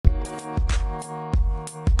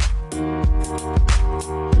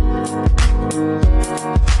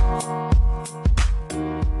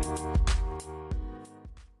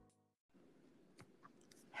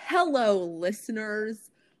Hello, listeners.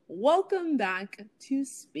 Welcome back to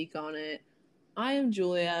Speak On It. I am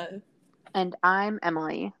Julia. And I'm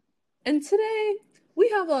Emily. And today we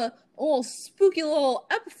have a little spooky little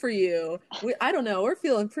ep for you. I don't know, we're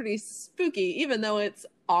feeling pretty spooky, even though it's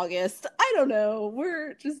August. I don't know,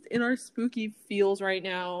 we're just in our spooky feels right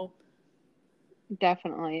now.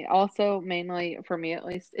 Definitely. Also, mainly for me at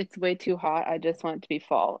least, it's way too hot. I just want it to be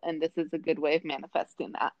fall, and this is a good way of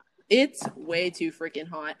manifesting that. It's way too freaking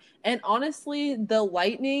hot. And honestly, the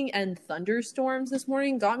lightning and thunderstorms this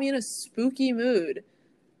morning got me in a spooky mood.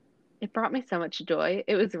 It brought me so much joy.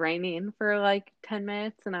 It was raining for like 10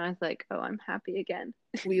 minutes, and I was like, oh, I'm happy again.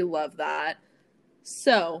 We love that.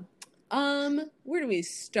 So, where do we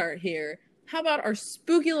start here? How about our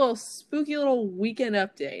spooky little weekend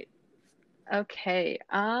update? Okay.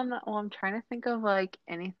 Well, I'm trying to think of like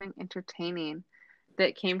anything entertaining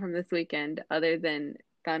that came from this weekend other than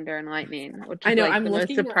thunder and lightning, which I is know, like I'm the most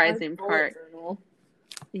looking at my surprising bullet part. journal.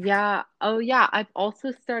 Yeah. Oh, yeah. I've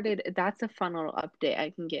also started, that's a fun little update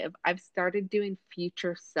I can give. I've started doing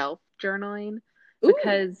future self journaling Ooh,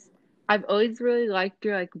 because I've always really liked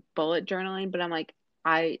doing like bullet journaling, but I'm like,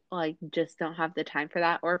 I like just don't have the time for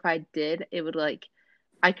that. Or if I did, it would like,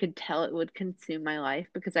 I could tell it would consume my life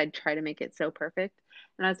because I'd try to make it so perfect.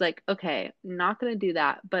 And I was like, okay, not gonna do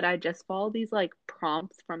that. But I just follow these like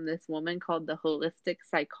prompts from this woman called the Holistic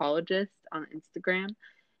Psychologist on Instagram.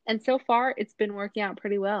 And so far, it's been working out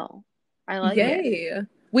pretty well. I like it. yay.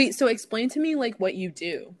 Wait, so explain to me like what you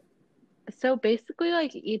do. So basically,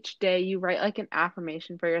 like each day you write like an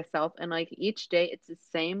affirmation for yourself, and like each day it's the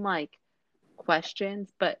same like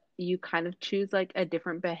questions, but you kind of choose like a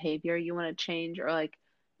different behavior you want to change or like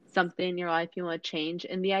something in your life you want to change.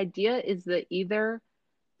 And the idea is that either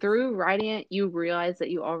through writing it, you realize that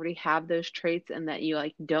you already have those traits and that you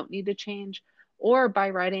like don't need to change, or by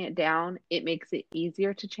writing it down, it makes it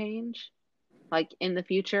easier to change like in the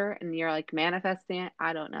future and you're like manifesting it.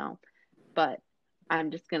 I don't know, but I'm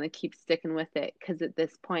just going to keep sticking with it because at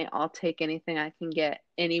this point, I'll take anything I can get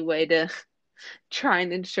any way to try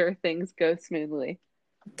and ensure things go smoothly.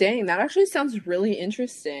 Dang, that actually sounds really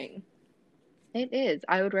interesting. It is.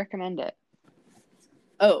 I would recommend it.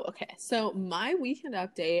 Oh, okay. So my weekend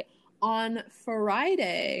update on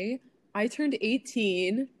Friday, I turned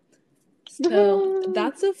 18. So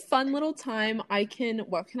that's a fun little time.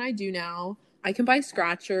 What can I do now? I can buy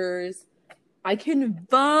scratchers. I can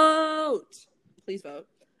vote. Please vote.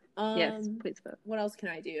 Yes, please vote. What else can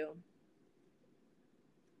I do?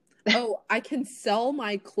 Oh, I can sell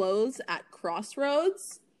my clothes at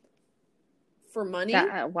Crossroads for money.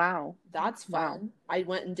 Wow. That's fun. Wow. I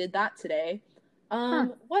went and did that today. Huh.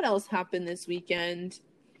 What else happened this weekend?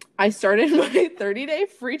 I started my 30-day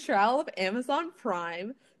free trial of Amazon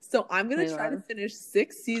Prime. So I'm going to try to finish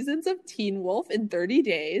 6 seasons of Teen Wolf in 30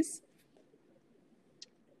 days.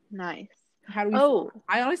 Nice. How do we feel?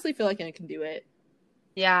 I honestly feel like I can do it.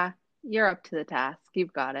 Yeah, you're up to the task.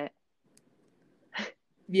 You've got it.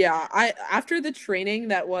 Yeah, after the training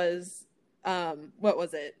that was what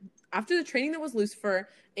was it? After the training that was Lucifer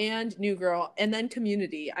and New Girl and then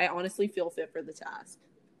Community, I honestly feel fit for the task.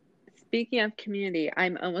 Speaking of Community,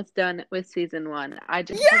 I'm almost done with season 1. I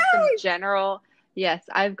just have some general, yes,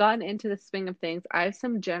 I've gotten into the swing of things. I have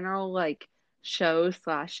some general like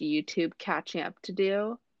show/YouTube catching up to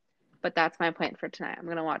do, but that's my plan for tonight. I'm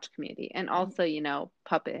gonna watch Community and also,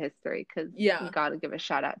 Puppet History because you gotta give a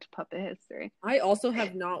shout out to Puppet History. I also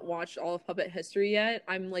have not watched all of Puppet History yet.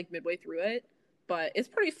 I'm like midway through it, but it's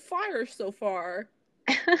pretty fire so far.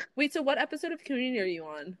 Wait, so what episode of Community are you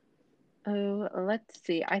on? Oh, let's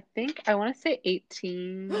see. I think I want to say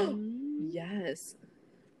 18. Yes.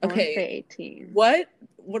 Okay. I want to say 18.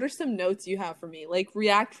 What are some notes you have for me? Like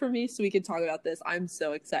react for me so we can talk about this. I'm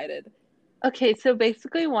so excited. Okay, so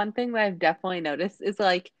basically one thing that I've definitely noticed is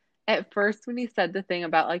like at first when you said the thing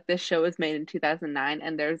about like this show was made in 2009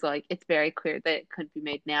 and there's like it's very clear that it couldn't be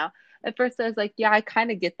made now. At first I was like, yeah, I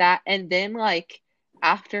kind of get that. And then like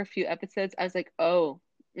after a few episodes I was like, oh,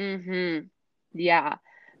 yeah.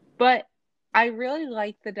 But I really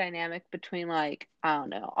like the dynamic between like, I don't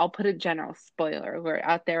know, I'll put a general spoiler alert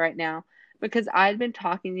out there right now because I'd been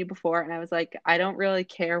talking to you before and I was like, I don't really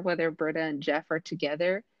care whether Britta and Jeff are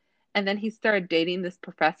together. And then he started dating this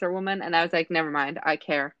professor woman and I was like, never mind, I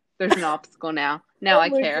care. There's an obstacle now. Now I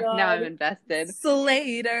care. God. Now I'm invested.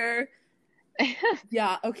 Slater.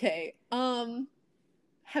 Yeah, okay.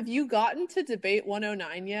 Have you gotten to debate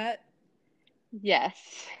 109 yet? Yes.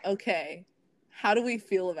 Okay. How do we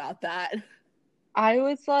feel about that? I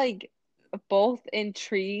was like both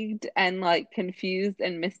intrigued and like confused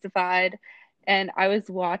and mystified. And I was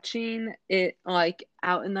watching it like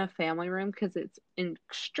out in the family room because it's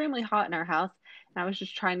extremely hot in our house. And I was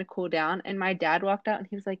just trying to cool down. And my dad walked out and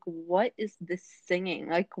he was like, "What is this singing?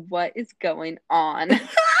 Like, what is going on?"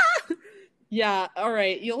 Yeah, all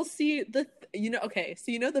right. You'll see okay,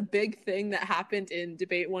 so the big thing that happened in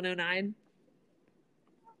Debate 109?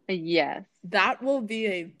 Yes. That will be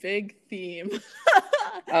a big theme.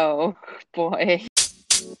 Oh boy.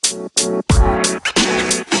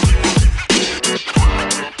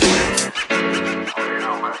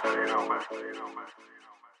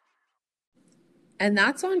 And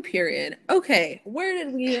that's on period. Okay, where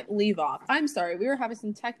did we leave off? I'm sorry, we were having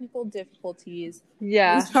some technical difficulties.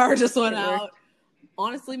 Yeah. The power just went out.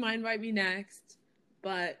 Honestly, mine might be next,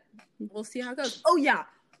 but we'll see how it goes. Oh yeah,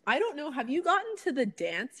 I don't know. Have you gotten to the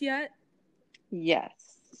dance yet? Yes.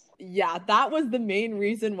 Yeah, that was the main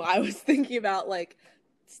reason why I was thinking about like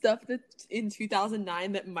stuff that's in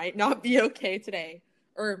 2009 that might not be okay today,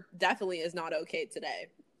 or definitely is not okay today.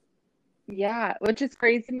 Yeah, which is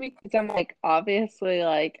crazy to me because I'm like, obviously,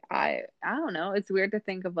 like I don't know. It's weird to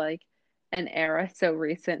think of like an era so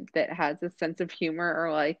recent that has a sense of humor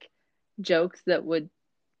or like jokes that would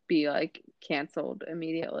be like canceled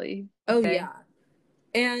immediately. Oh Okay. yeah.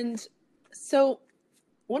 And so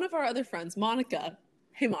one of our other friends, Monica,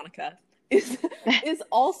 hey Monica, is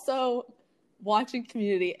also watching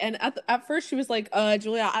Community. And at first she was like,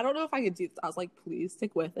 Julia, I don't know if I could do this. I was like, please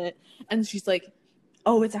stick with it. And she's like,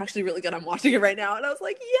 oh, it's actually really good. I'm watching it right now. And I was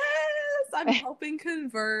like, yes, I'm helping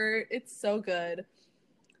convert. It's so good.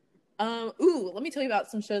 Let me tell you about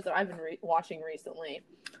some shows that I've been watching recently.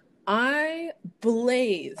 I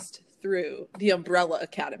blazed through The Umbrella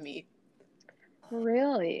Academy.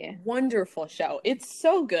 Really? Wonderful show. It's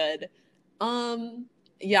so good.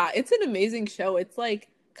 Yeah, it's an amazing show. It's like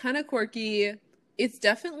kind of quirky. It's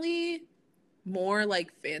definitely more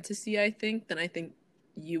like fantasy, I think, than I think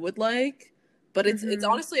you would like. But it's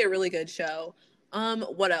honestly a really good show.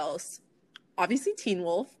 What else? Obviously Teen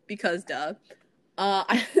Wolf, because duh.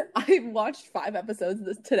 I watched 5 episodes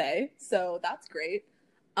today, so that's great.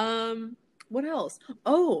 What else?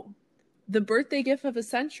 Oh, The Birthday Gift of a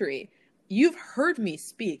Century. You've heard me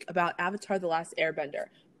speak about Avatar: The Last Airbender,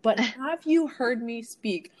 but have you heard me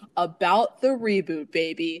speak about the reboot,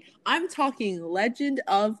 baby? I'm talking Legend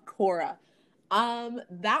of Korra.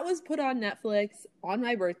 That was put on Netflix on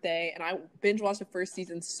my birthday, and I binge watched the first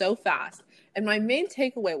season so fast. And my main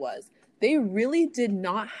takeaway was they really did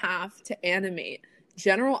not have to animate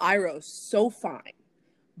General Iroh so fine,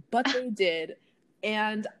 but they did,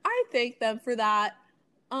 and I thank them for that.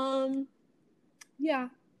 Yeah,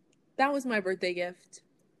 that was my birthday gift.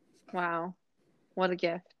 Wow. What a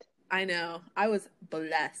gift. I know. I was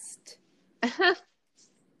blessed.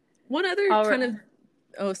 One other All kind right. of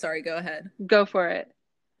Oh, sorry, go ahead. Go for it.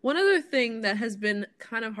 One other thing that has been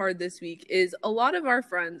kind of hard this week is a lot of our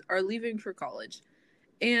friends are leaving for college.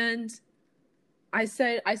 And I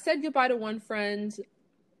said goodbye to one friend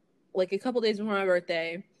like a couple days before my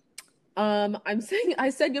birthday. I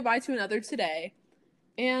said goodbye to another today.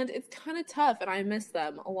 And it's kind of tough, and I miss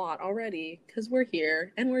them a lot already because we're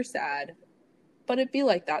here and we're sad. But it be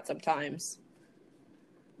like that sometimes.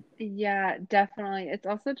 Yeah, definitely. It's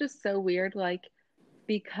also just so weird, like,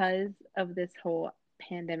 because of this whole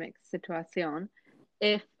pandemic situation,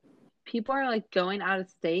 if people are like going out of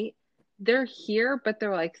state, they're here, but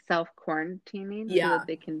they're like self-quarantining so Yeah. that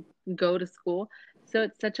they can go to school. So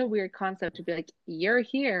it's such a weird concept to be like, you're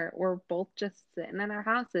here, we're both just sitting in our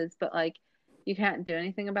houses, but like you can't do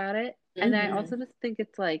anything about it. And I Mm-hmm. also just think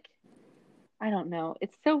it's like, I don't know.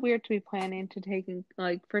 It's so weird to be planning to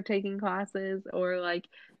taking classes or like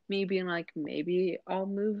me being like maybe I'll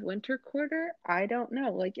move winter quarter. I don't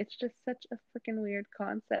know. Like it's just such a freaking weird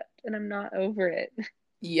concept and I'm not over it.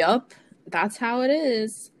 Yup. That's how it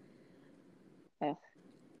is. Ugh,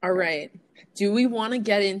 All gross. right. Do we want to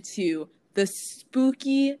get into the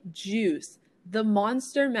spooky juice, the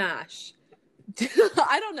monster mash?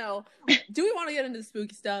 I don't know. Do we want to get into the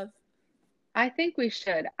spooky stuff? I think we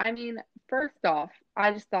should. I mean, first off,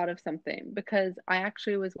 I just thought of something because I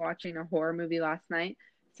actually was watching a horror movie last night.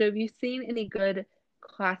 So have you seen any good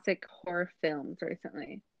classic horror films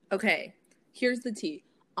recently? Okay, here's the tea.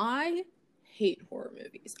 I hate horror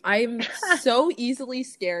movies. I'm so easily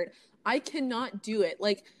scared. I cannot do it.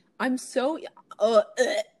 Like I'm so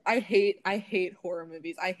I hate horror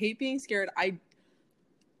movies. I hate being scared.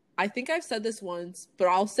 I think I've said this once, but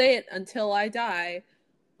I'll say it until I die.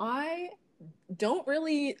 I don't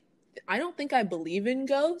really I don't think I believe in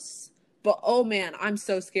ghosts, but oh man, I'm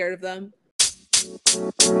so scared of them.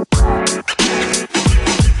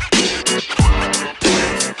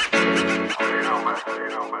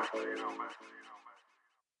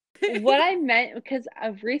 what I meant, because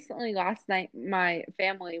of recently last night, my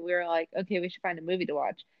family, we were like, okay, we should find a movie to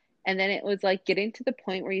watch. And then it was like getting to the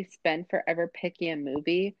point where you spend forever picking a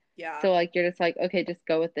movie. Yeah. So like you're just like, okay, just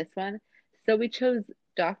go with this one. So we chose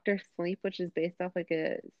Doctor Sleep, which is based off like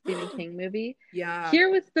a Stephen King movie. Yeah. Here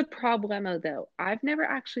was the problemo though. I've never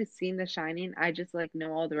actually seen The Shining. I just like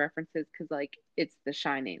know all the references because like it's The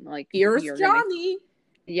Shining. Like Here's you're gonna, Johnny.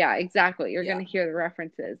 yeah, exactly. You're Yeah. gonna hear the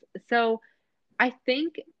references. So I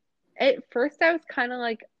think at first I was kind of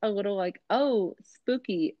like a little like, oh,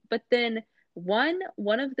 spooky. But then one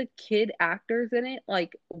of the kid actors in it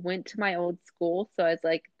like went to my old school, so I was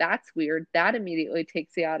like, that's weird. That immediately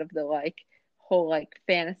takes you out of the like whole like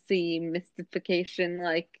fantasy mystification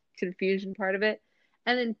like confusion part of it.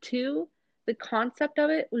 And then two, the concept of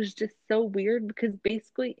it was just so weird because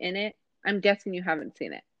basically in it, I'm guessing you haven't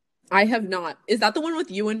seen it. I have not. Is that the one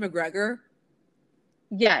with Ewan McGregor?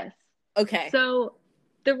 Yes. Okay. So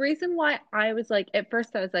the reason why I was like, at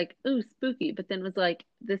first I was like, ooh, spooky, but then was like,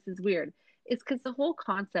 this is weird. It's because the whole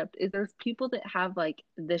concept is there's people that have like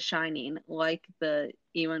The Shining, like the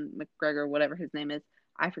Ewan McGregor, whatever his name is.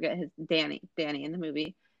 I forget his Danny in the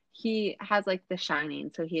movie. He has like The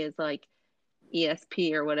Shining, so he is like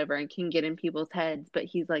ESP or whatever and can get in people's heads, but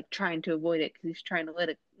he's like trying to avoid it because he's trying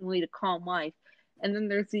to lead a calm life. And then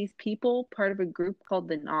there's these people, part of a group called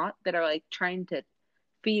the Knot, that are like trying to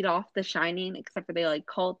feed off The Shining, except for they like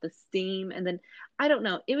call it the Steam. And then I don't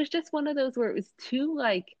know, it was just one of those where it was too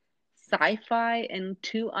like sci-fi and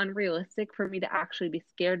too unrealistic for me to actually be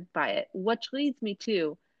scared by it. Which leads me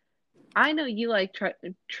to, I know you like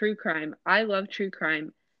true crime. I love true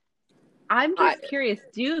crime. I'm I, just curious,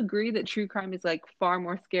 do you agree that true crime is like far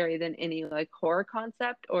more scary than any like horror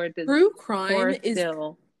concept, or does true crime horror is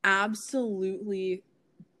still? absolutely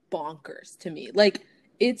bonkers to me. Like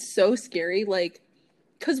it's so scary. Like,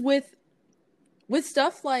 cause with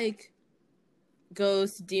stuff like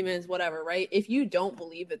ghosts, demons, whatever, right? If you don't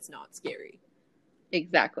believe, it's not scary.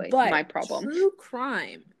 Exactly, But my problem. true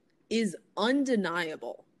crime is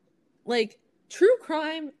undeniable. Like true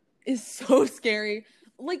crime is so scary.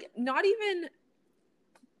 Like not even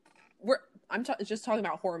we're just talking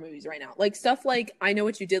about horror movies right now. Like stuff like I Know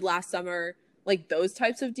What You Did Last Summer, like those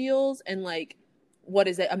types of deals, and like what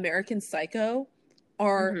is it, American Psycho,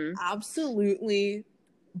 are Hmm. absolutely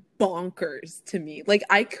bonkers to me. Like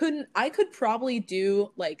I could probably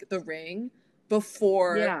do like The Ring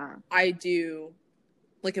before Yeah. I do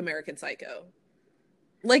like American Psycho.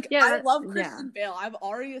 Like Yeah, I that, love yeah. Christian Bale. I've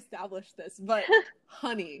already established this, but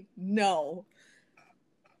honey, no.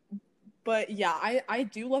 But yeah, I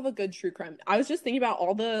do love a good true crime. I was just thinking about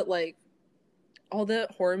all the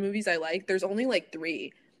horror movies I like. There's only like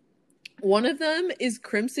 3. One of them is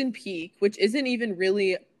Crimson Peak, which isn't even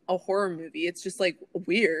really a horror movie. It's just like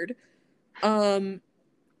weird. Um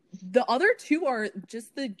the other 2 are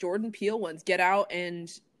just the Jordan Peele ones, Get Out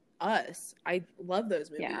and Us. I love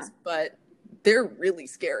those Yeah. movies, but they're really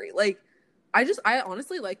scary. Like I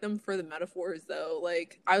honestly like them for the metaphors though.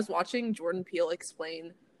 Like I was watching Jordan Peele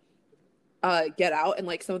explain Get Out and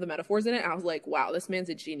like some of the metaphors in it. I was like, wow, this man's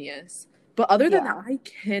a genius. But other than that, Yeah. I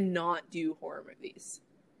cannot do horror movies.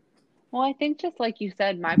 Well, I think just like you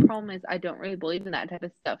said, my problem is I don't really believe in that type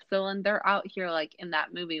of stuff. So when they're out here like in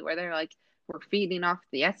that movie where they're like, we're feeding off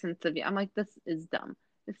the essence of you, I'm like, this is dumb.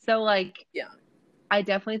 So like Yeah. I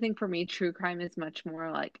definitely think for me, true crime is much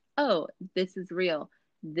more like, oh, this is real.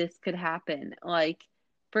 This could happen. Like,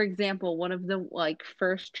 for example, one of the like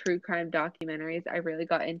first true crime documentaries I really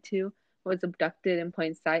got into was Abducted in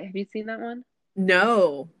Plain Sight. Have you seen that one?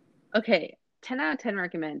 No. Okay, 10 out of 10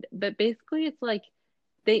 recommend. But basically, it's like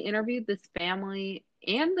they interviewed this family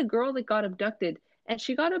and the girl that got abducted, and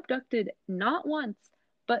she got abducted not once,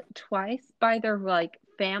 but twice by their like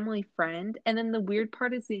family friend. And then the weird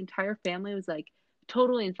part is the entire family was like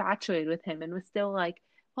totally infatuated with him and was still like,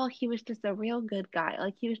 well, he was just a real good guy.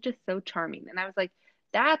 Like he was just so charming. And I was like,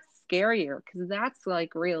 that's scarier because that's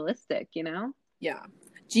like realistic, you know? Yeah.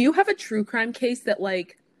 Do you have a true crime case that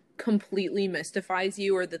like completely mystifies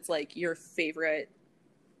you or that's like your favorite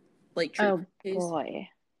like true crime Oh case? boy.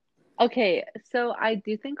 Okay, so I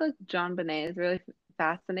do think like John Bonet is really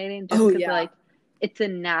fascinating just Oh because yeah. like it's a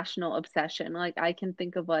national obsession. Like I can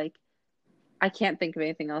think of like I can't think of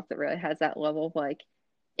anything else that really has that level of like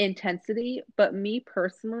intensity. But me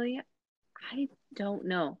personally, I don't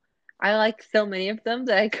know. I like so many of them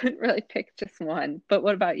that I couldn't really pick just one. But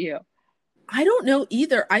what about you? I don't know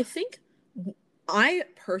either. I think I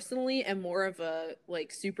personally am more of a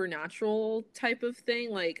like supernatural type of thing.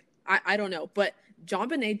 Like I don't know, but John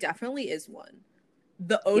Bonet definitely is one.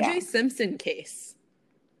 The Yeah. OJ Simpson case.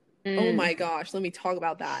 Oh Mm, my gosh, let me talk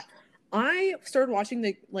about that. I started watching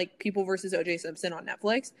the like People versus OJ Simpson on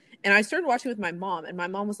Netflix, and I started watching with my mom, and my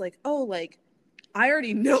mom was like, "Oh, like I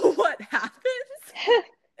already know what happens."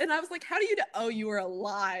 And I was like, "How do you know? Oh, you were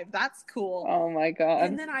alive. That's cool." Oh my And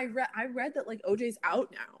God. then I read that like OJ's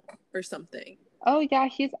out now or something. Oh yeah,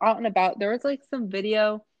 he's out and about. There was like some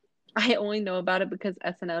video. I only know about it because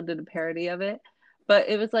SNL did a parody of it. But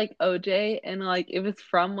it was like OJ and like it was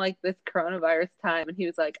from like this coronavirus time and he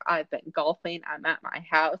was like, I've been golfing, I'm at my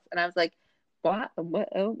house. And I was like, what?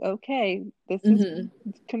 Oh, okay. This is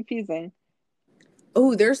Mm-hmm. confusing.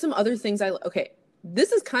 Oh, there's some other things okay.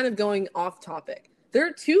 This is kind of going off topic. There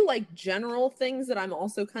are two like general things that I'm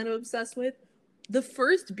also kind of obsessed with. The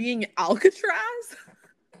first being Alcatraz.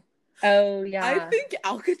 Oh I yeah. think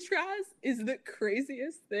Alcatraz is the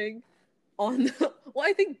craziest thing on the, well,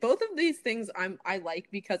 I think both of these things I like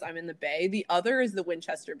because I'm in the Bay. The other is the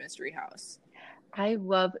Winchester Mystery House.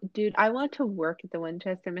 Dude, I want to work at the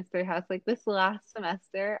Winchester Mystery House. Like this last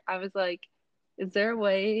semester, I was like, is there a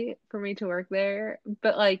way for me to work there?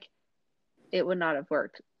 But like it would not have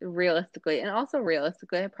worked realistically. And also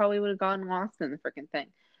realistically, I probably would have gotten lost in the freaking thing.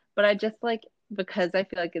 But I just like because I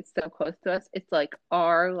feel like it's so close to us, it's like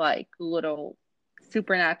our like little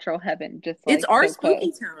supernatural heaven, just It's like our so close.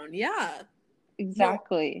 spooky town. Yeah. No.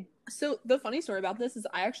 Exactly. So the funny story about this is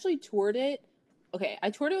I actually toured it. Okay, I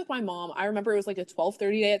toured it with my mom. I remember it was like a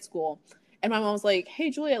 12:30 day at school. And my mom was like, "Hey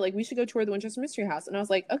Julia, like we should go tour the Winchester Mystery House." And I was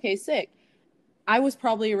like, "Okay, sick." I was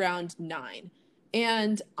probably around 9.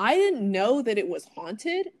 And I didn't know that it was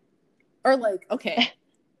haunted. Or like, okay,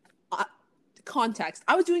 uh, context.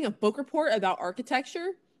 I was doing a book report about architecture.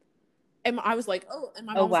 And I was like, oh, and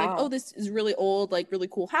my Oh mom was like, oh, wow. this is really old, like really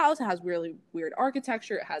cool house. It has really weird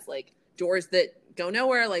architecture. It has like doors that go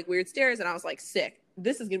nowhere, like weird stairs. And I was like, sick.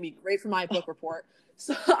 This is gonna be great for my book report.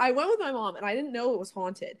 So I went with my mom, and I didn't know it was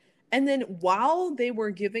haunted. And then while they were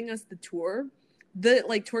giving us the tour, the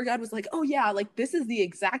like tour guide was like, oh yeah, like this is the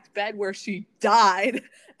exact bed where she died.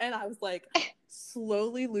 And I was like,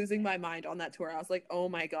 slowly losing my mind on that tour. I was like, oh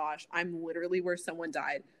my gosh, I'm literally where someone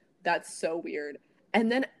died. That's so weird.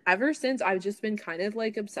 And then ever since, I've just been kind of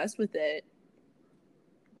like obsessed with it.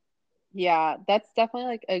 Yeah, that's definitely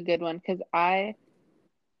like a good one because I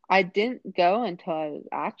didn't go until I was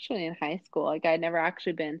actually in high school. Like I'd never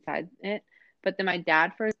actually been inside it. But then my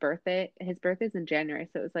dad for his birthday's in January,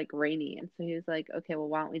 so it was like rainy. And so he was like, okay, well,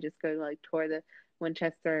 why don't we just go like tour the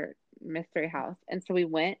Winchester Mystery House? And so we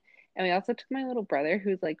went and we also took my little brother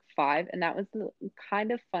who's like 5, and that was the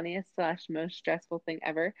kind of funniest slash most stressful thing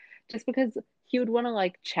ever. Just because he would want to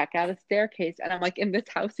like check out a staircase. And I'm like, in this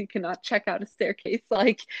house you cannot check out a staircase.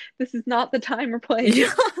 Like this is not the time or place.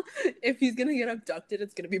 Yeah. If he's gonna get abducted,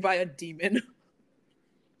 it's gonna be by a demon.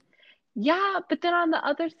 Yeah, but then on the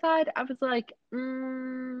other side, I was like,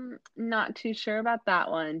 not too sure about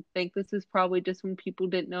that one. Think this is probably just when people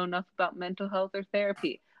didn't know enough about mental health or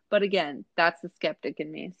therapy. But again, that's the skeptic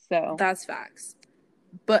in me. So, That's facts.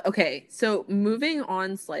 But okay, so moving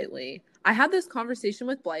on slightly, I had this conversation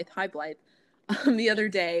with Blythe, hi Blythe, the other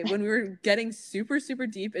day when we were getting super, super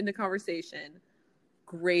deep into conversation.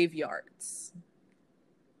 Graveyards.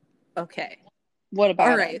 Okay. what All about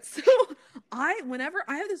them? right. So whenever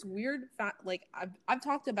I have this weird fact, like I've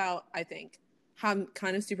talked about, I think how I'm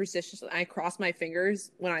kind of superstitious. I cross my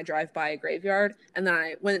fingers when I drive by a graveyard, and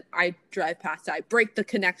then when I drive past it, I break the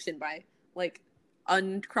connection by like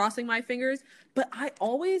uncrossing my fingers. But I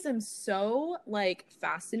always am so like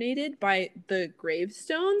fascinated by the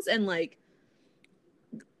gravestones and like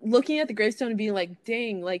looking at the gravestone and being like,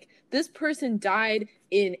 dang, like this person died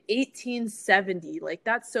in 1870. Like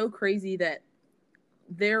that's so crazy that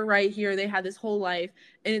they're right here. They had this whole life,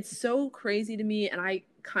 and it's so crazy to me, and I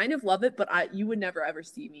kind of love it. But you would never ever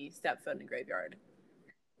see me step foot in a graveyard.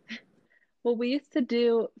 Well, we used to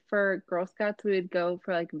do for Girl Scouts, we would go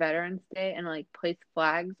for like Veterans Day and like place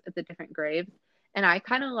flags at the different graves. And I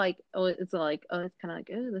kind of like, it's kind of like,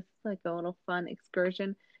 oh, this is like a little fun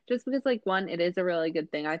excursion. Just because, like, one, it is a really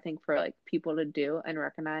good thing, I think, for like people to do and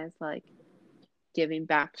recognize like giving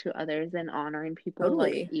back to others and honoring people,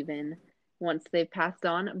 like, Totally. even once they've passed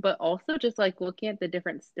on. But also just like looking at the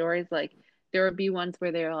different stories, like, there would be ones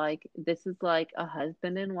where they're like, this is like a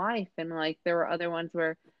husband and wife. And like, there were other ones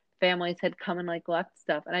where families had come and like left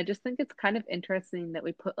stuff. And I just think it's kind of interesting that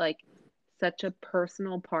we put like such a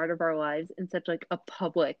personal part of our lives in such like a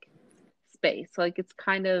public space. Like it's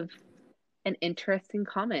kind of an interesting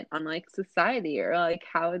comment on like society or like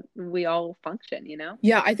how we all function, you know?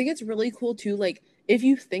 Yeah, I think it's really cool too. Like, if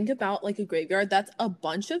you think about like a graveyard, that's a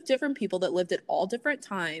bunch of different people that lived at all different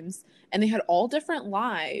times, and they had all different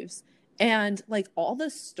lives. And like all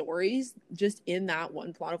the stories just in that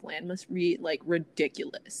one plot of land must be like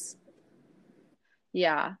ridiculous.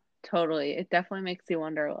 Yeah, totally. It definitely makes you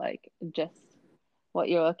wonder, like, just what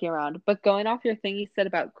you're looking around. But going off your thing you said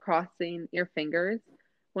about crossing your fingers,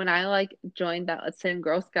 when I like joined that same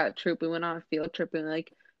Girl Scout troop, we went on a field trip and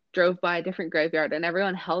like drove by a different graveyard and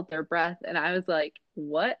everyone held their breath and I was like,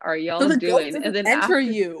 "What are So y'all the ghost doing?" And doesn't then enter after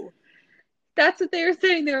you. that's what they were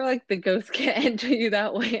saying, they were like, "The ghost can't enter you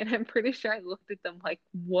that way." And I'm pretty sure I looked at them like,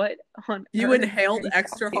 "What on You earth are inhaled you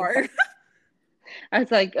extra talking about?" hard. I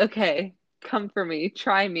was like, "Okay, come for me,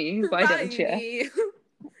 try me, why don't Try you?" me.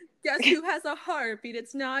 Guess who has a heartbeat?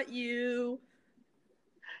 It's not you.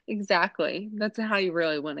 Exactly. That's how you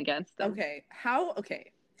really win against them. Okay.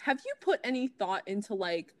 Have you put any thought into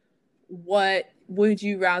like what would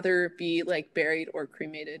you rather be like buried or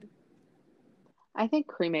cremated? I think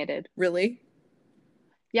cremated. Really?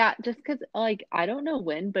 Yeah, just because, like, I don't know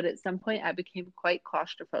when, but at some point I became quite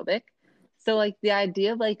claustrophobic. So, like, the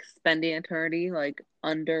idea of like spending eternity like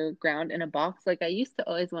underground in a box, like, I used to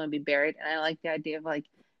always want to be buried, and I like the idea of like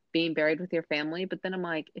being buried with your family. But then I'm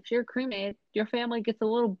like, if you're cremated, your family gets a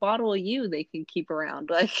little bottle of you they can keep around.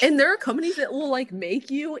 Like, And there are companies that will like make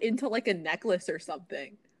you into like a necklace or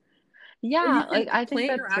something. Or you yeah, can like, I think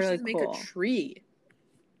plant your that's ashes really and make a cool. tree.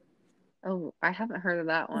 Oh, I haven't heard of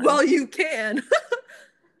that one. Well, you can.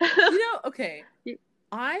 Okay.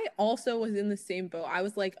 I also was in the same boat. I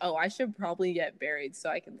was like, oh, I should probably get buried so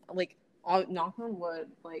I can like I'll knock on wood,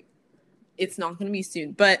 like it's not gonna be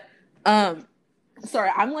soon. But um sorry,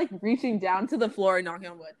 I'm like reaching down to the floor and knocking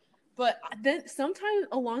on wood. But then sometime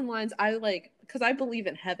along the lines I like because I believe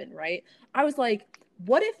in heaven, right? I was like,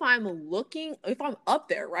 what if I'm up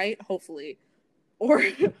there, right? Hopefully. Or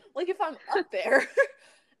like if I'm up there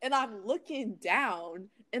and I'm looking down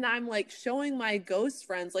and I'm like showing my ghost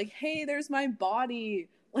friends, like, hey, there's my body.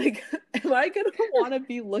 Like, am I gonna want to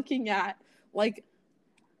be looking at like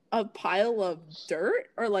a pile of dirt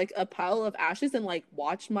or like a pile of ashes and like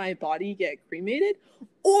watch my body get cremated?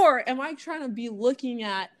 Or am I trying to be looking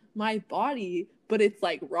at my body, but it's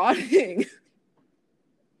like rotting?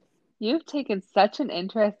 You've taken such an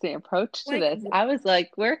interesting approach to like, this. I was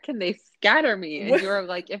like, where can they scatter me? And you're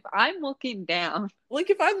like, if I'm looking down, like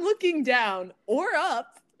if I'm looking down or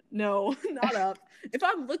up, no, not up. If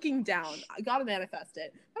I'm looking down, I gotta manifest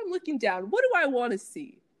it. If I'm looking down, what do I want to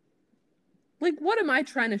see? Like, what am I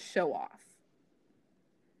trying to show off?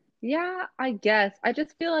 yeah, I guess. I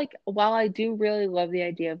just feel like while I do really love the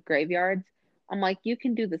idea of graveyards, I'm like, you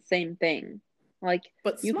can do the same thing. Like,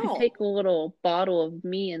 But you could small. take a little bottle of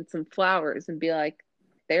me and some flowers and be like,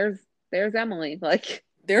 there's there's Emily. Like,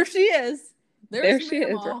 There she is. There's there she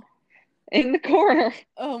is Mama. in the corner.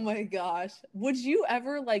 Oh my gosh. Would you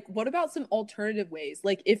ever like what about some alternative ways?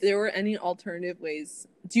 Like if there were any alternative ways,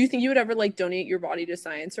 do you think you would ever like donate your body to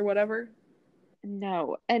science or whatever?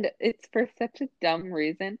 No, and it's for such a dumb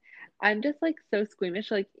reason. I'm just like so squeamish.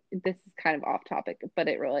 Like, this is kind of off topic, but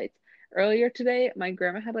it relates. Earlier today, my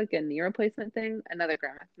grandma had like a knee replacement thing, another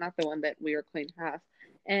grandma, not the one that we were cleaning her house.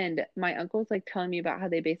 And my uncle's like telling me about how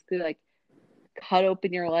they basically like cut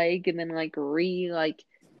open your leg and then like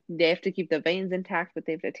they have to keep the veins intact, but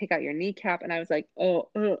they have to take out your kneecap. And I was like, oh,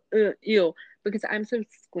 ew, because I'm so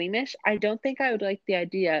squeamish. I don't think I would like the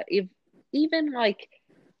idea if even like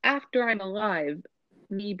after I'm alive,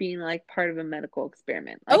 me being like part of a medical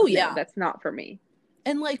experiment. Like, Oh no, yeah. that's not for me.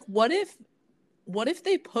 And like what if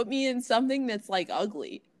they put me in something that's like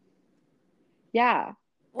ugly? Yeah.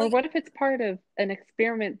 Or Like what if it's part of an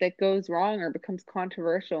experiment that goes wrong or becomes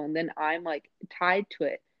controversial and then I'm like tied to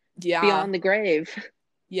it yeah. beyond the grave?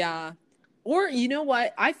 Yeah. Or you know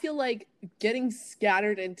what? I feel like getting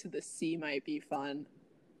scattered into the sea might be fun.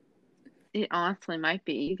 It honestly might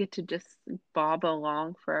be. You get to just bob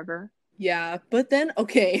along forever. Yeah, but then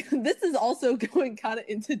okay, this is also going kind of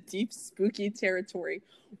into deep spooky territory.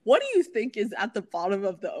 What do you think is at the bottom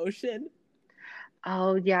of the ocean?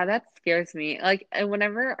 Oh, yeah, that scares me. Like, and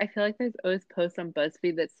whenever I feel like there's always posts on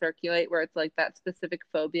BuzzFeed that circulate where it's like that specific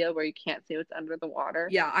phobia where you can't see what's under the water.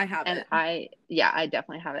 Yeah, I have And it. yeah, I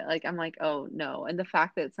definitely have it. Like, I'm like, oh no. And the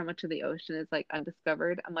fact that so much of the ocean is like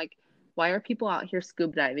undiscovered, I'm like, why are people out here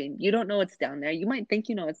scuba diving? You don't know what's down there. You might think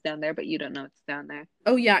you know what's down there, but you don't know what's down there.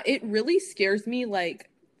 Oh yeah, it really scares me like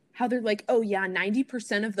how they're like, "Oh yeah,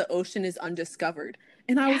 90% of the ocean is undiscovered."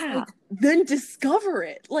 And I was Yeah. like, "Then discover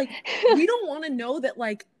it." Like we don't want to know that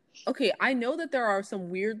like okay, I know that there are some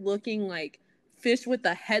weird looking like fish with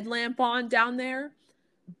a headlamp on down there,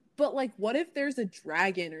 but like what if there's a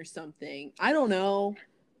dragon or something? I don't know.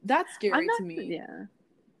 That's I'm scary not, to me. yeah.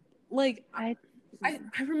 Like I, I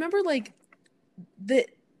remember like that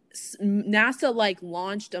NASA like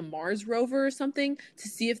launched a Mars rover or something to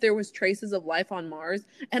see if there was traces of life on Mars.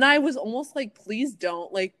 And I was almost like, please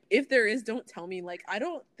don't. Like, if there is, don't tell me. Like, I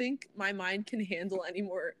don't think my mind can handle any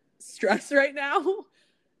more stress right now.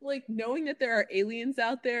 Like, knowing that there are aliens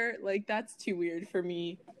out there, like, that's too weird for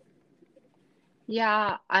me.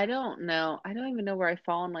 Yeah, I don't know. I don't even know where I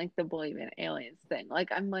fall in like the believe in aliens thing. Like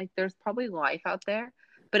I'm like there's probably life out there,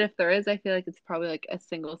 but if there is, I feel like it's probably like a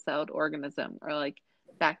single-celled organism or like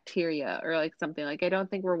bacteria or like something. Like I don't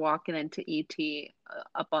think we're walking into ET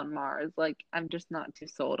up on Mars. Like I'm just not too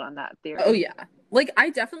sold on that Oh, theory. yeah. Like, I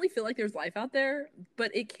definitely feel like there's life out there,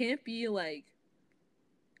 but it can't be like,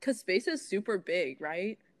 because space is super big,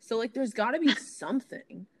 right? So, like, there's got to be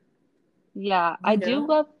something, Yeah, I you do know?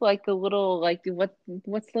 love like a little like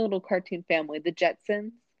what's the little cartoon family, the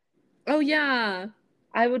Jetsons? Oh, yeah.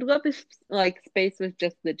 I would love if like space was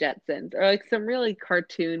just the Jetsons or like some really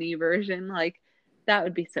cartoony version. Like that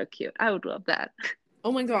would be so cute. I would love that.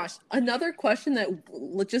 Oh my gosh. Another question that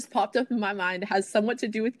just popped up in my mind has somewhat to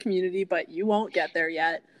do with community, but you won't get there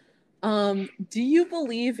yet. Do you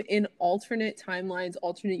believe in alternate timelines,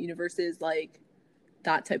 alternate universes, like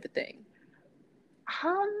that type of thing?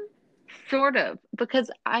 Um, sort of, because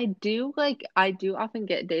I do often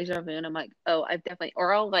get deja vu and I'm like, oh, I've definitely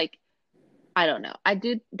or I'll like I don't know. I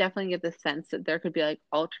do definitely get the sense that there could be like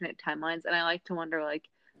alternate timelines and I like to wonder like,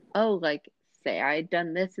 oh, like say I had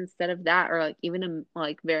done this instead of that or like even a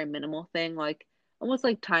like very minimal thing like almost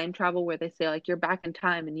like time travel where they say like you're back in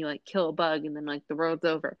time and you like kill a bug and then like the world's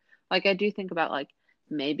over. Like I do think about like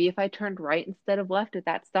maybe if I turned right instead of left at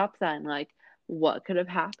that stop sign, like what could have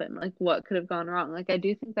happened? Like what could have gone wrong? Like I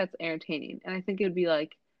do think that's entertaining and I think it would be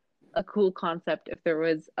like a cool concept if there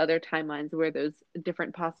was other timelines where those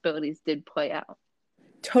different possibilities did play out.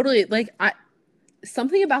 Totally. Like, I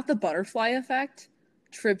something about the butterfly effect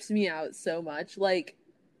trips me out so much. Like,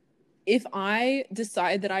 if I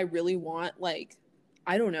decide that I really want, like,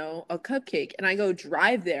 I don't know, a cupcake, and I go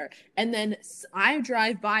drive there, and then I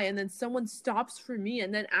drive by, and then someone stops for me,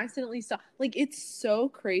 and then accidentally stop. Like, it's so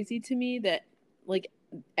crazy to me that, like,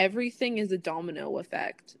 everything is a domino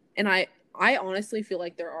effect. And I honestly feel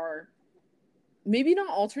like there are maybe not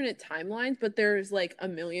alternate timelines, but there's like a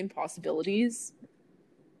million possibilities.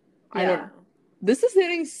 I don't Yeah. know. This is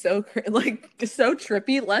getting so like so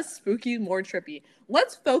trippy, less spooky, more trippy.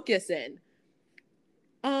 Let's focus in.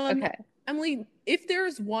 Um, Okay. Emily, if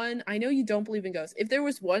there's one, I know you don't believe in ghosts. If there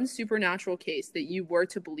was one supernatural case that you were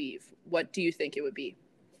to believe, what do you think it would be?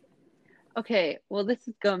 Okay. Well, this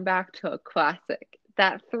is going back to a classic.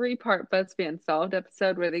 That three-part BuzzFeed Unsolved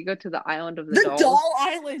episode where they go to the island of the The dolls. Doll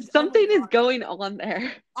Island. Oh my Something is gosh. going on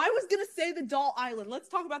there. I was gonna say the Doll Island. Let's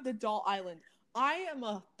talk about the Doll Island. I am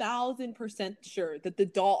 1,000% sure that the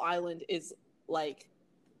Doll Island is like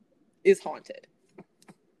is haunted.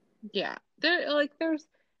 Yeah. There's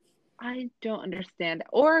I don't understand.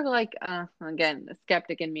 Or like again, the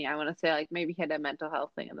skeptic in me, I want to say like maybe he had a mental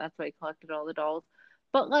health thing and that's why he collected all the dolls.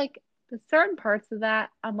 But like the certain parts of that,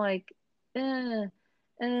 I'm like, eh,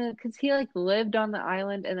 because he like lived on the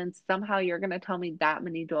island and then somehow you're gonna tell me that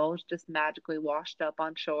many dolls just magically washed up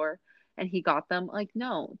on shore and he got them. Like,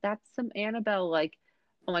 no, that's some Annabelle like,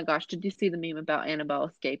 oh my gosh, did you see the meme about Annabelle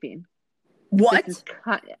escaping? This is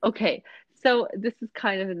What? okay. So this is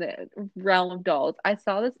kind of in the realm of dolls. I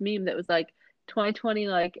saw this meme that was like 2020,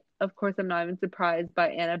 like, of course I'm not even surprised by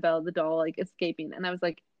Annabelle the doll like escaping. And I was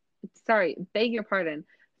like, sorry, beg your pardon.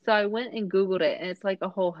 So I went and Googled it and it's like a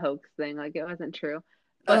whole hoax thing, like it wasn't true.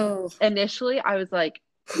 But Oh. initially I was like,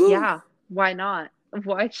 Whew. yeah, why not?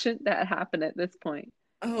 Why shouldn't that happen at this point?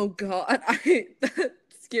 Oh god. I that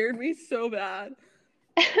scared me so bad.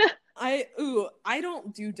 I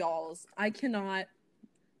don't do dolls. I cannot,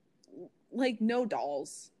 like, no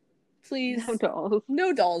dolls. No Please. dolls.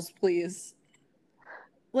 No dolls, please.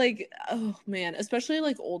 Like, oh man, especially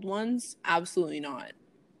like old ones, absolutely not.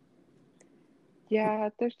 Yeah,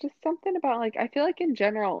 there's just something about like I feel like in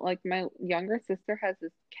general, like my younger sister has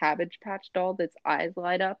this Cabbage Patch doll that's eyes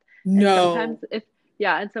light up, and sometimes No. if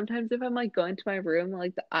yeah, and sometimes if I'm like going to my room,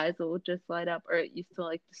 like the eyes will just light up, or it used to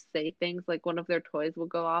like just say things like one of their toys will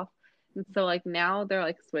go off, and so like now they're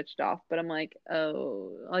like switched off, but I'm like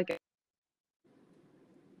oh like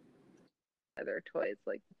other toys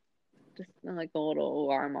like just like the little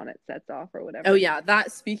alarm on it sets off or Oh whatever. yeah,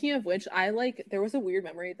 that speaking of which, I like there was a weird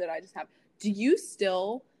memory that I just have. Do you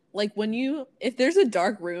still like when you if there's a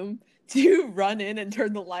dark room, do you run in and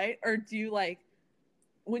turn the light or do you like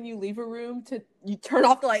when you leave a room to you turn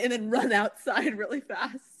off the light and then run outside really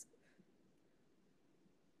fast?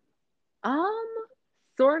 Um,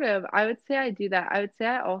 sort of. I would say I do that. I would say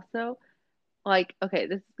I also like, okay,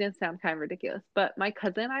 this is gonna sound kind of ridiculous, but my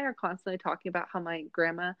cousin and I are constantly talking about how my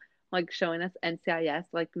grandma, like, showing us NCIS,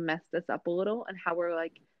 like, messed us up a little, and how we're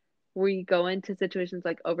like, we go into situations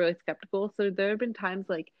like overly skeptical. So there have been times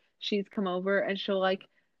like she's come over and she'll like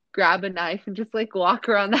grab a knife and just like walk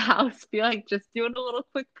around the house, be like just doing a little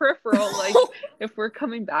quick peripheral, like if we're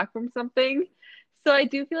coming back from something. So I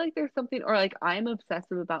do feel like there's something, or like I'm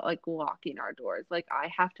obsessive about like locking our doors. Like I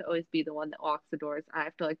have to always be the one that locks the doors. I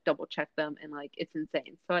have to like double check them, and like it's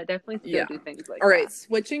insane. So I definitely still Yeah. do things like All right, that.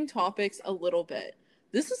 switching topics a little bit.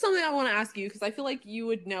 This is something I want to ask you because I feel like you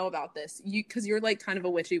would know about this. Because you're like kind of a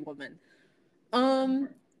witchy woman. Um,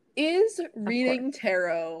 is Of course. reading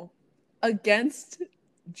tarot against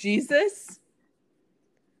Jesus?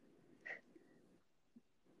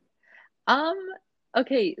 Um,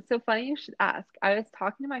 okay, so funny you should ask. I was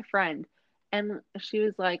talking to my friend and she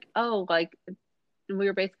was like, "Oh, like we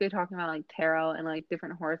were basically talking about like tarot and like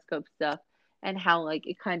different horoscope stuff and how like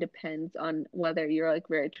it kind of depends on whether you're like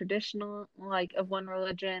very traditional like of one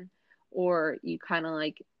religion or you kind of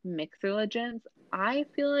like mix religions." I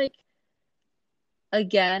feel like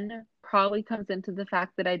again probably comes into the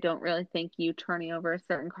fact that I don't really think you turning over a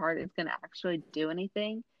certain card is going to actually do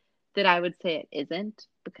anything, that I would say it isn't,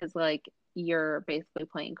 because like you're basically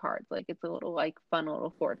playing cards. Like it's a little like fun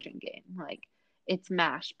little fortune game. Like it's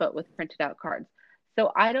mash but with printed out cards.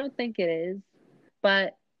 So I don't think it is,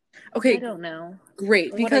 but I Okay, don't know.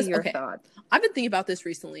 great. What are Because, your okay, thoughts? I've been thinking about this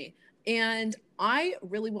recently, and I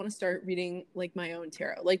really want to start reading like my own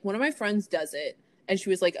tarot. Like, one of my friends does it, and she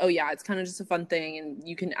was like, "Oh, yeah, it's kind of just a fun thing, and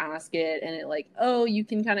you can ask it, and it, like, oh, you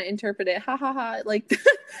can kind of interpret it, ha ha ha," like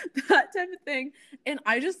that type of thing. And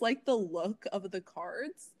I just like the look of the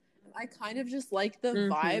cards. I kind of just like the Mm-hmm.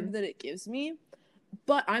 vibe that it gives me.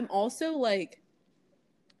 But I'm also like,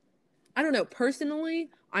 I don't know, personally,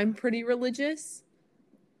 I'm pretty religious.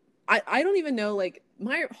 I don't even know, like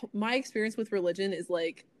my experience with religion is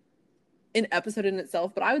like an episode in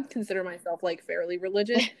itself, but I would consider myself like fairly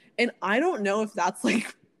religious, and I don't know if that's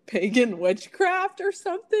like pagan witchcraft or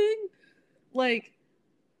something. Like,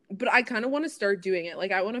 but I kind of want to start doing it.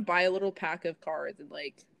 Like, I want to buy a little pack of cards and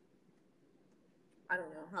like, I don't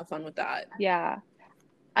know, have fun with that. Yeah.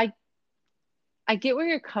 I I get where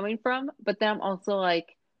you're coming from, but then I'm also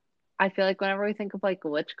like, I feel like whenever we think of like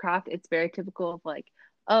witchcraft, it's very typical of like,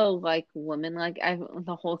 oh, like women, like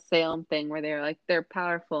the whole Salem thing where they're like they're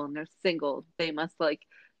powerful and they're single, they must like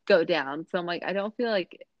go down. So I'm like, I don't feel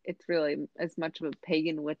like it's really as much of a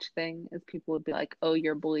pagan witch thing as people would be like, oh,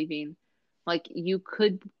 you're believing. Like you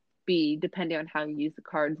could be, depending on how you use the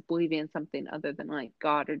cards, believing in something other than like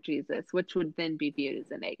God or Jesus, which would then be viewed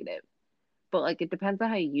as a negative. But like it depends on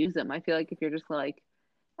how you use them. I feel like if you're just like,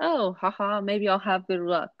 oh, haha, maybe I'll have good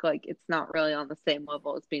luck. Like it's not really on the same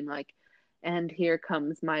level as being like, and here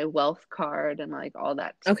comes my wealth card and like all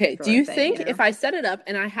that Okay, do sort of you thing, think you if know? I set it up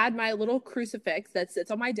and I had my little crucifix that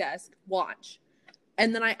sits on my desk, watch,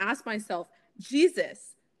 and then I ask myself,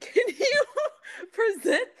 Jesus, can you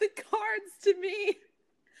present the cards to me?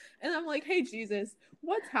 And I'm like, hey, Jesus,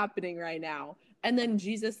 what's happening right now? And then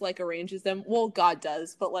Jesus like arranges them. Well, God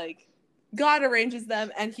does, but like God arranges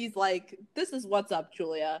them and he's like, this is what's up,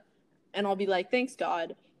 Julia. And I'll be like, thanks,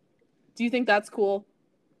 God. Do you think that's cool?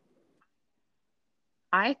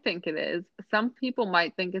 I think it is. Some people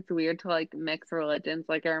might think it's weird to like mix religions.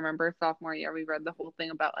 Like I remember sophomore year, we read the whole thing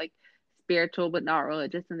about like spiritual but not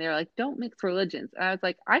religious, and they're like, don't mix religions. And I was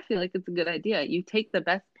like, I feel like it's a good idea. You take the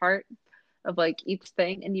best part of like each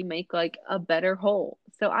thing and you make like a better whole.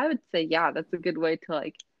 So I would say, yeah, that's a good way to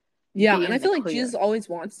like Yeah, be and I in the feel like Jesus clear. always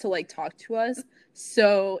wants to like talk to us.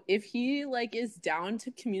 So if he like is down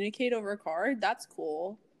to communicate over a card, that's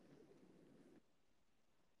cool.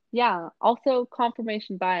 Yeah, also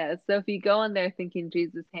confirmation bias. So if you go in there thinking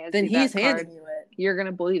Jesus hands Then you he's that handing card, you it. you're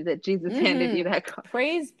gonna believe that Jesus handed you Mm-hmm. that card.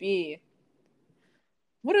 Praise be.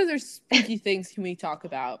 What other spooky things can we talk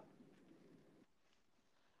about?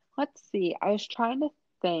 Let's see. I was trying to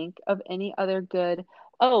think of any other good.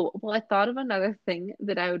 Oh, well, I thought of another thing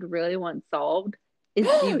that I would really want solved is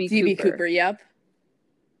DB DB Cooper. Cooper, yep.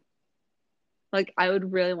 Like I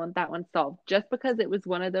would really want that one solved just because it was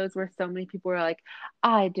one of those where so many people were like,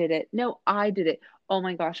 I did it. No, I did it. Oh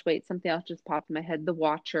my gosh, wait, something else just popped in my head. The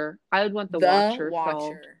Watcher. I would want the The Watcher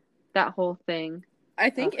solved. Watcher. That whole thing. I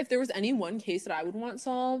Ugh. think if there was any one case that I would want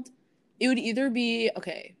solved, it would either be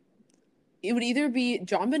okay. It would either be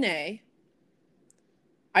John Bonet.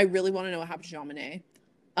 I really want to know what happened to John Bonet.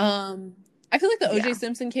 I feel like the OJ Yeah.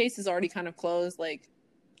 Simpson case is already kind of closed. Like,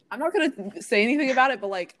 I'm not gonna say anything about it, but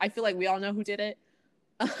like, I feel like we all know who did it.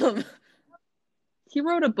 Um, He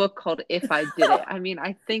wrote a book called If I Did It. I mean,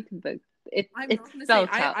 I think the I'm It's not gonna say spelled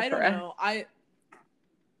out I for don't us. know.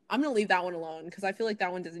 I'm gonna leave that one alone because I feel like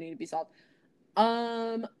that one doesn't need to be solved.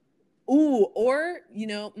 Ooh, or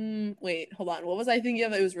wait, hold on. What was I thinking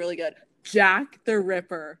of? It was really good. Jack the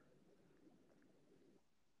Ripper.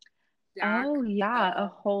 Jack Oh yeah, a the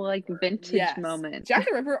whole like vintage Yes. moment. Jack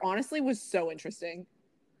the Ripper honestly was so interesting.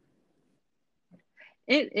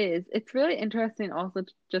 It is. It's really interesting also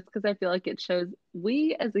just because I feel like it shows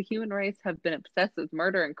we as a human race have been obsessed with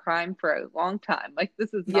murder and crime for a long time. Like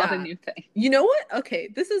this is not a Yeah. new thing. You know what? Okay,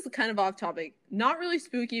 this is kind of off topic. Not really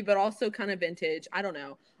spooky, but also kind of vintage. I don't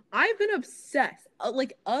know. I've been obsessed,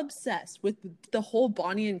 like obsessed with the whole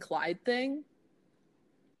Bonnie and Clyde thing.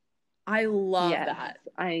 I love Yes, that.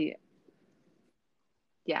 I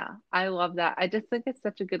yeah, I love that. I just think it's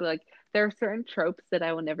such a good like there are certain tropes that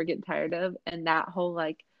I will never get tired of and that whole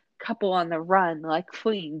like couple on the run, like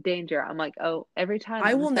fleeing danger. I'm like, "Oh, every time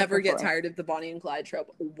I I'm a will never sucker get for it." tired of the Bonnie and Clyde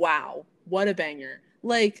trope. Wow, what a banger!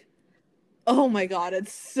 Like, oh my god,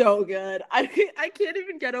 it's so good. I can't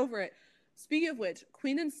even get over it. Speaking of which,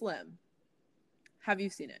 Queen and Slim, have you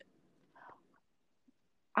seen it?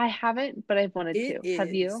 I haven't, but I've wanted It to. Have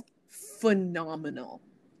is you? phenomenal.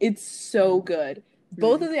 It's so good.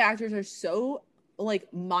 Both Hmm. of the actors are so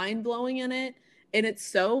like mind-blowing in it, and it's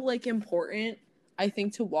so like important I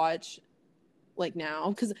think to watch like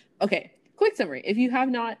now cuz okay, quick summary. If you have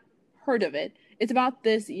not heard of it, it's about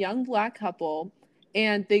this young black couple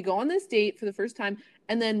and they go on this date for the first time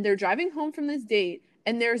and then they're driving home from this date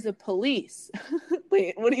and there's a police.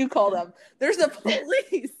 Wait, what do you call them? There's a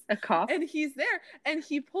police A cop? and he's there and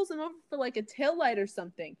he pulls him over for like a tail light or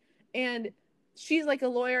something. And she's like a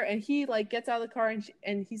lawyer and he like gets out of the car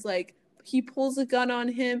and he's like he pulls a gun on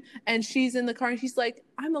him and she's in the car and she's like,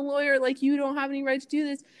 I'm a lawyer, like you don't have any right to do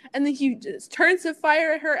this. And then he just turns to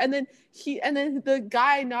fire at her and then the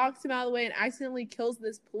guy knocks him out of the way and accidentally kills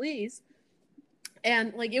this police.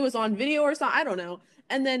 And like it was on video or something, I don't know.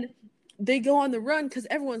 And then they go on the run because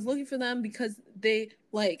everyone's looking for them because they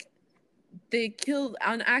killed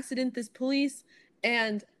on accident this police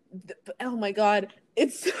and oh my god,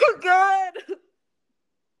 it's so good.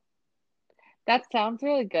 That sounds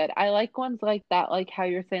really good. I like ones like that, like how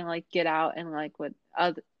you're saying, like Get Out and like with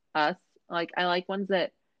us. Like I like ones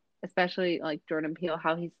that, especially like Jordan Peele,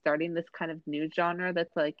 how he's starting this kind of new genre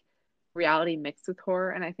that's like reality mixed with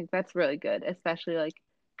horror, and I think that's really good, especially like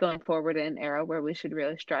going forward in an era where we should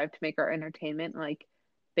really strive to make our entertainment like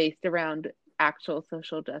based around actual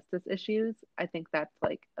social justice issues. I think that's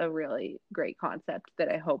like a really great concept that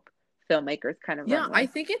I hope filmmakers kind of Yeah, run I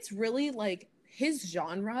with. think it's really like his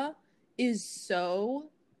genre is so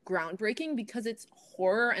groundbreaking because it's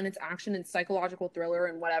horror and it's action and psychological thriller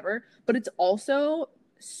and whatever, but it's also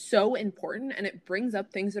so important and it brings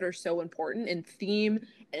up things that are so important in theme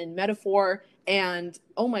and in metaphor and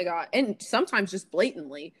oh my god, and sometimes just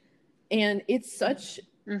blatantly. And it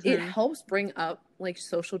Hmm. helps bring up like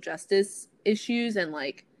social justice issues and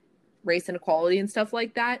like race inequality and stuff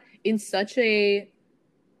like that in such a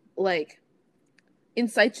like in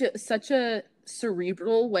such a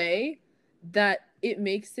cerebral way that it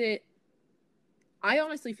makes it I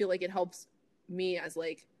honestly feel like it helps me as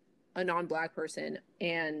like a non-black person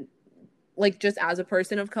and like just as a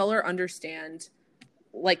person of color understand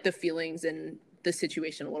like the feelings and the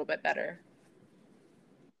situation a little bit better.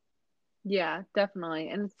 Yeah, definitely.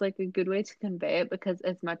 And it's like a good way to convey it because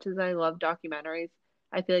as much as I love documentaries,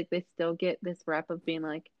 I feel like they still get this rep of being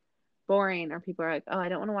like boring or people are like, "Oh, I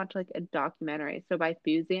don't want to watch like a documentary." So by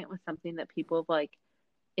fusing it with something that people have like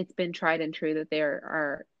it's been tried and true that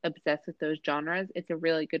are obsessed with those genres, it's a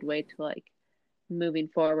really good way to like moving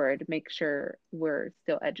forward, make sure we're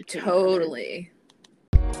still educating others. Totally.